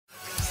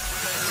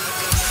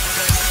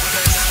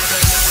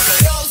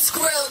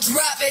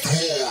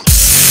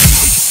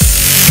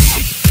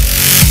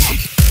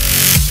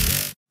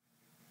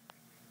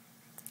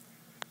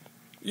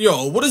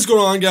Yo, what is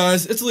going on,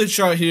 guys? It's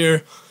ELiTESHOT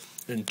here,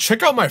 and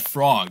check out my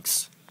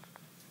frogs.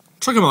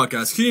 Check them out,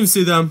 guys. Can you even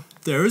see them?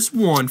 There's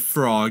one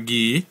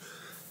froggy,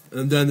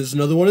 and then there's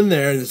another one in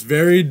there, and this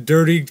very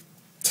dirty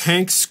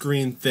tank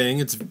screen thing.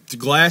 The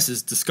glass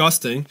is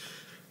disgusting.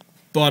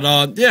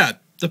 But, yeah,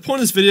 the point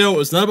of this video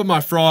is not about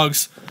my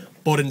frogs,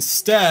 but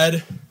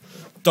instead,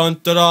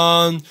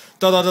 dun-dun-dun,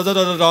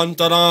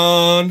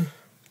 dun-dun-dun-dun-dun-dun.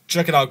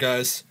 Check it out,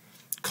 guys.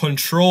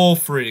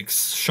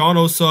 KontrolFreeks. Sean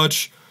knows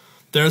such.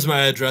 There's my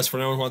address for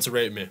anyone who wants to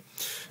rate me.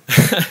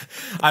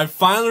 I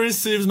finally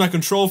received my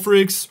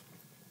KontrolFreeks.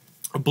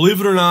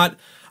 Believe it or not,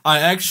 I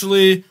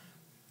actually,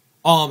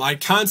 I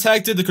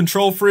contacted the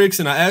KontrolFreeks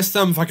and I asked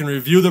them if I can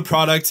review the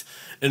product.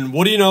 And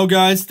what do you know,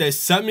 guys? They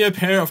sent me a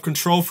pair of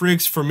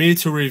KontrolFreeks for me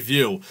to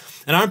review.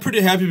 And I'm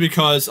pretty happy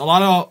because a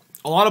lot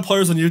of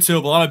players on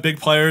YouTube, a lot of big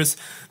players,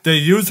 they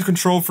use the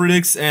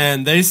KontrolFreeks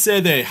and they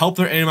say they help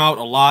their aim out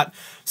a lot.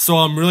 So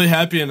I'm really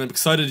happy and I'm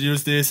excited to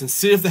use these and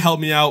see if they help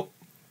me out.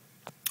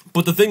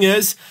 But the thing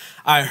is,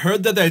 I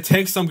heard that they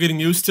take some getting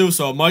used to,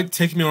 so it might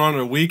take me around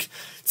a week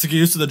to get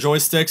used to the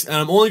joysticks, and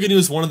I'm only going to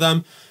use one of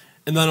them,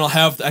 and then I'll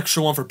have the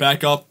extra one for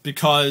backup,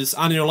 because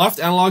on your left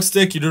analog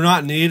stick, you do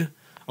not need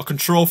a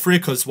KontrolFreek,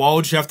 because why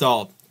would you have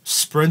to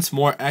sprint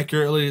more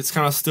accurately? It's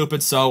kind of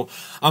stupid, so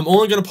I'm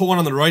only going to put one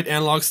on the right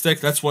analog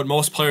stick. That's what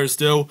most players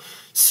do.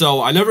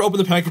 So I never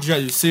opened the package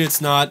yet. You see it's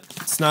not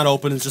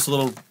open, it's just a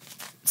little,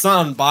 it's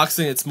not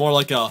unboxing, it's more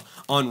like a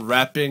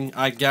unwrapping,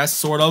 I guess,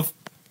 sort of.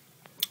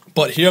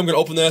 But here I'm going to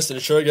open this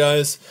and show you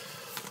guys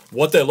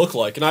what they look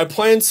like. And I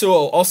plan to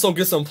also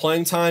get some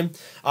playing time.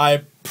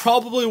 I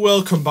probably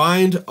will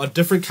combine a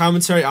different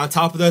commentary on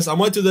top of this. I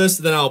might do this,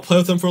 then I'll play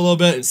with them for a little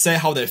bit and say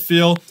how they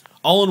feel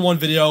all in one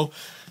video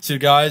so you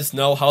guys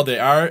know how they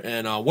are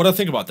and what I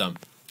think about them.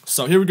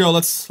 So here we go.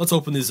 Let's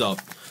open these up.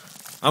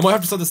 I might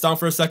have to set this down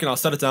for a second. I'll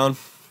set it down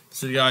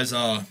so you guys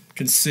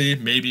can see,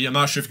 maybe. I'm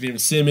not sure if you can even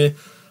see me.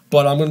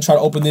 But I'm going to try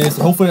to open these.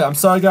 Hopefully, I'm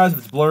sorry guys if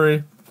it's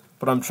blurry,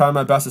 but I'm trying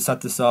my best to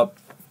set this up.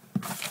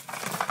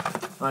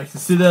 I can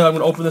see that. I'm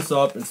going to open this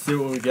up and see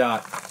what we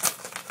got.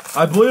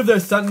 I believe they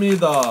sent me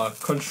the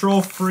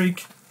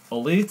KontrolFreek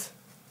Elite.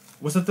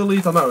 Was it the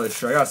Elite? I'm not really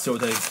sure. I got to see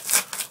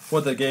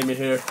what they gave me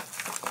here.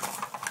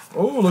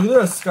 Oh, look at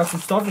this. Got some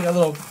stuff. We got a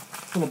little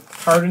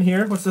card in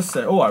here. What's this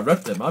say? Oh, I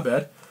ripped it. My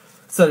bad. It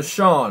says,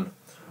 Sean,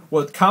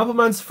 with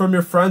compliments from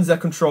your friends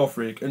at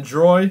KontrolFreek.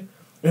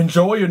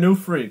 Enjoy your new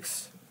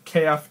freaks.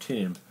 KF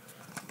team.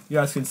 You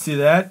guys can see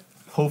that.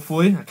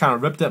 Hopefully. I kind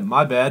of ripped it.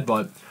 My bad,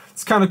 but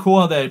it's kind of cool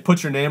how they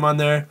put your name on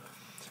there,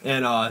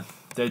 and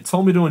they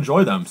told me to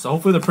enjoy them, so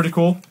hopefully they're pretty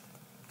cool.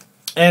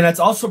 And it's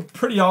also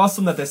pretty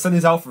awesome that they send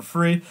these out for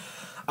free.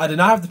 I did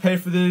not have to pay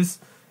for these,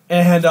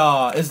 and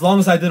as long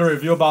as I did a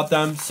review about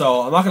them,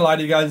 so I'm not going to lie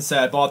to you guys and say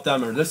I bought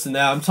them or this and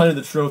that. I'm telling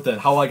you the truth and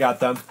how I got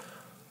them.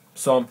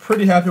 So I'm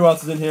pretty happy what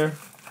else is in here.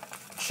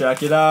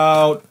 Check it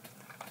out.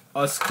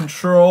 A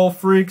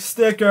KontrolFreek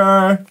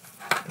sticker.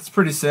 It's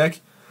pretty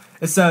sick.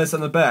 It says on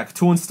the back,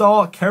 to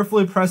install,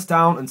 carefully press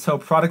down until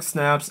product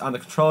snaps on the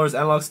controller's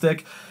analog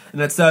stick.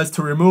 And it says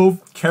to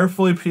remove,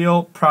 carefully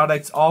peel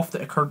products off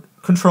the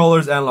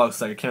controller's analog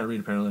stick. I can't read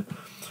apparently.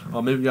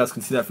 Maybe you guys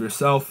can see that for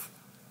yourself.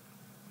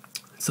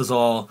 It says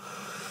all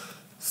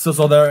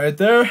there right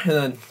there. And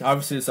then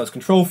obviously it says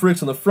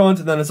KontrolFreeks on the front.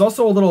 And then there's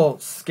also a little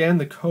scan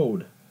the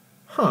code.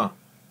 Huh.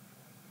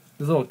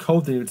 There's a little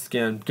code that you can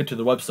scan, get to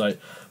the website.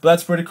 But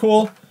that's pretty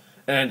cool.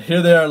 And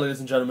here they are,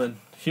 ladies and gentlemen.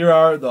 Here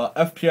are the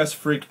FPS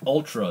Freek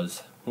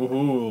Ultras.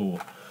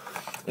 Woohoo!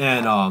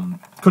 And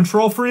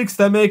KontrolFreeks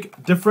that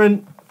make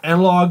different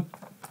analog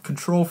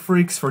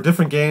KontrolFreeks for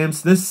different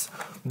games.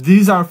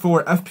 These are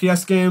for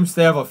FPS games.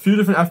 They have a few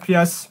different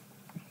FPS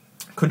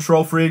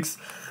KontrolFreeks.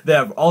 They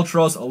have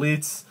Ultras,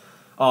 Elites.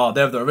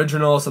 They have the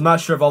originals. I'm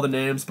not sure of all the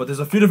names, but there's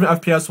a few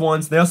different FPS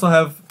ones. They also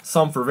have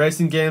some for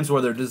racing games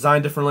where they're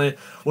designed differently,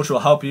 which will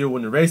help you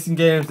when you're racing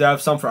games. They have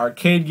some for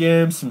arcade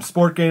games, some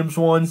sport games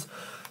ones.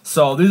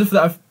 So these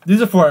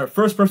are for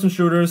first-person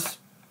shooters,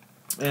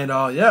 and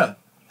yeah,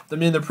 I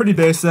mean they're pretty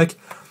basic.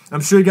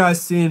 I'm sure you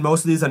guys seen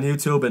most of these on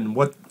YouTube and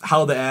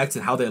how they act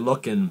and how they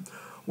look and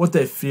what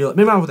they feel.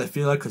 Maybe not what they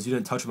feel like because you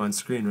didn't touch them on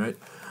screen, right?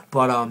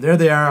 But there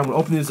they are. I'm gonna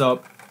open these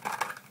up.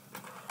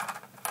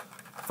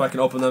 If I can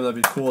open them, that'd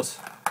be cool.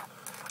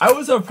 I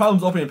always have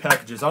problems opening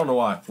packages. I don't know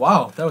why.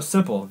 Wow, that was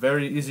simple,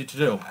 very easy to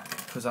do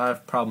because I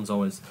have problems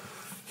always.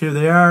 Here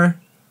they are.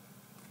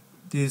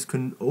 These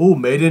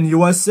made in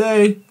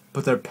USA.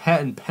 But they're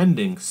patent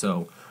pending,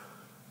 so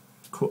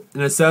cool.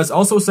 And it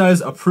also says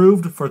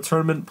approved for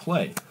tournament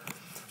play.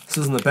 This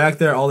is in the back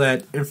there, all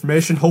that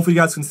information. Hopefully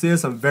you guys can see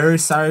this. I'm very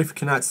sorry if you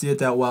cannot see it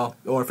that well,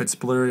 or if it's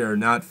blurry or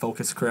not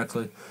focused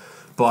correctly.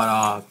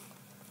 But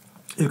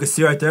you can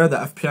see right there the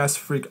FPS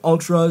Freek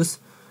Ultras.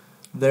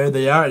 There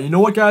they are. And you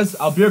know what, guys?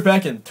 I'll be right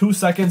back in 2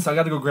 seconds. I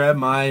got to go grab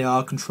my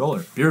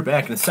controller. Be right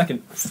back in a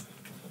second.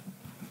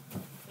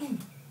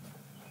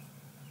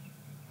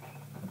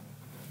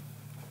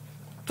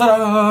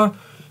 Ta-da!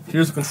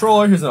 Here's the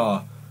controller. Here's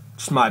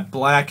just my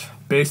black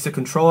basic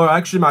controller.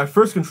 Actually, my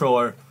first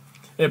controller,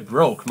 it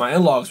broke. My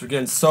analogs were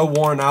getting so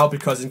worn out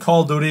because in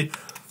Call of Duty,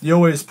 you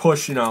always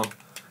push, you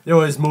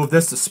always move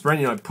this to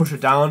sprint, push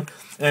it down.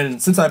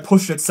 And since I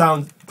pushed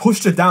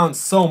it down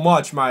so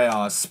much,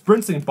 my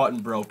sprinting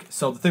button broke.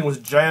 So the thing was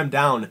jammed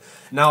down.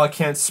 Now I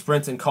can't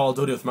sprint in Call of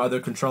Duty with my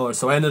other controller.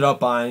 So I ended up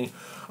buying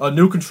a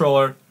new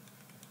controller.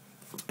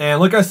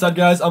 And like I said,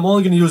 guys, I'm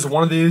only going to use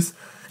one of these.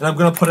 And I'm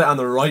going to put it on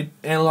the right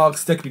analog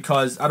stick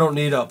because I don't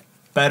need a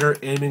better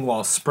aiming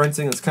while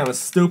sprinting. It's kind of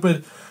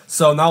stupid.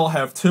 So now I'll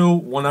have two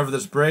whenever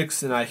this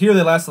breaks. And I hear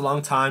they last a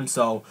long time,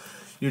 so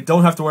you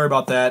don't have to worry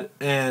about that.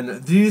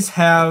 And these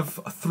have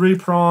 3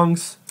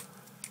 prongs.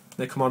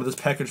 They come out of this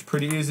package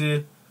pretty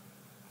easy.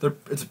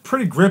 It's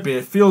pretty grippy.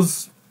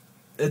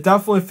 It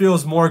definitely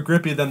feels more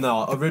grippy than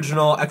the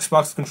original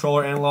Xbox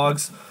controller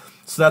analogs.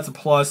 So that's a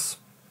plus.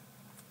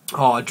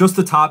 Just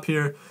the top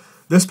here.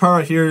 This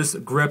part right here is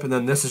grip, and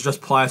then this is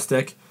just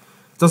plastic.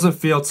 It doesn't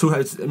feel too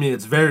heavy. I mean,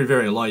 it's very,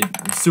 very light.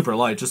 It's super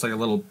light, just like a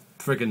little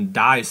freaking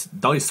dice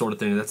sort of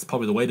thing. That's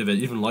probably the weight of it,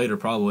 even lighter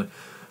probably.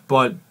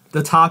 But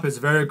the top is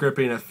very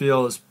grippy, and it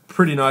feels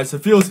pretty nice.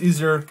 It feels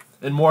easier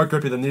and more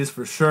grippy than these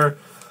for sure.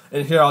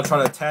 And here I'll try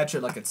to attach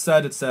it like it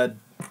said. It said,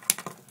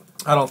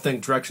 I don't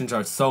think directions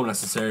are so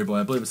necessary, but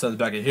I believe it said in the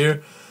back of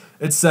here.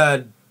 It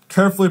said,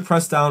 carefully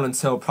press down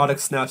until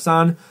product snaps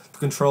on the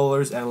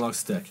controller's analog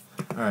stick.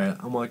 Alright,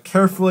 I'm going to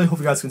carefully, hope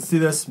you guys can see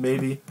this,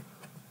 maybe.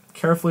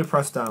 Carefully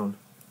press down.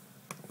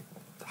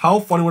 How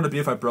funny would it be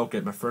if I broke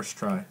it my first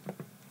try?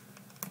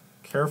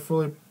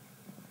 Carefully.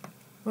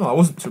 Oh, it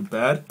wasn't too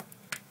bad.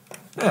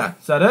 Yeah,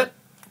 is that it?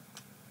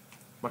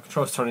 My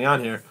controller's turning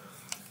on here.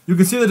 You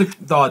can see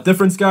the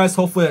difference, guys.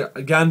 Hopefully,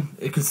 again,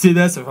 you can see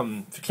this. If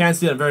you can't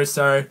see it, I'm very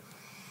sorry.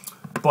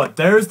 But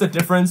there's the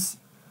difference.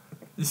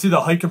 You see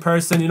the height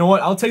comparison. You know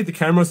what? I'll take the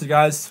camera so you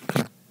guys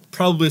can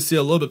probably see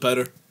a little bit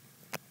better.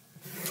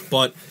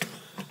 But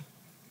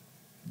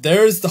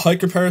there's the height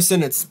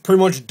comparison. It's pretty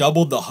much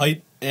doubled the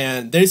height.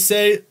 And they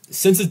say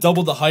since it's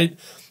doubled the height,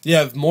 you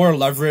have more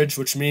leverage,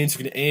 which means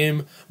you can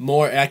aim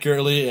more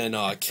accurately and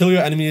kill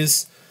your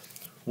enemies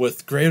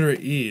with greater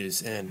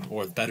ease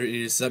or better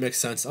ease. Does that make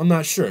sense? I'm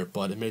not sure,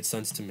 but it made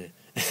sense to me.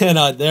 And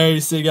there you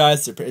see,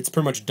 guys, it's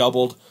pretty much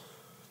doubled.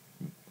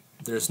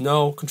 There's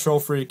no Control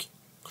Freak.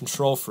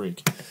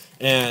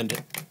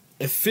 And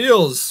it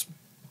feels,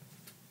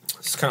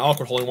 it's kind of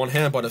awkward holding one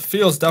hand, but it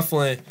feels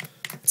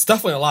it's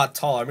definitely a lot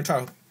taller. Let me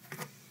try to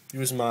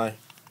use my,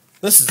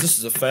 this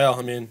is a fail.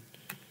 I mean,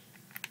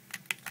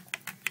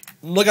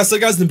 like I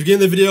said, guys, in the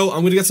beginning of the video,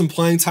 I'm going to get some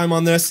playing time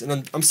on this,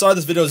 and I'm sorry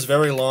this video is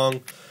very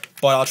long,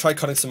 but I'll try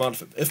cutting some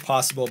out if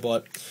possible.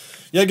 But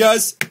yeah,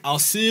 guys, I'll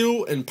see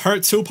you in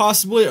part 2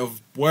 possibly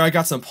of where I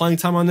got some playing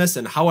time on this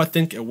and how I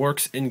think it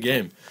works in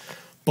game.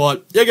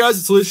 But yeah, guys,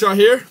 it's ELiTESHOT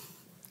here,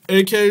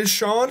 aka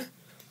Sean.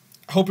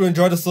 I hope you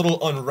enjoyed this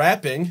little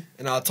unwrapping,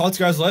 and I'll talk to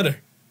you guys later.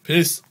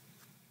 Peace.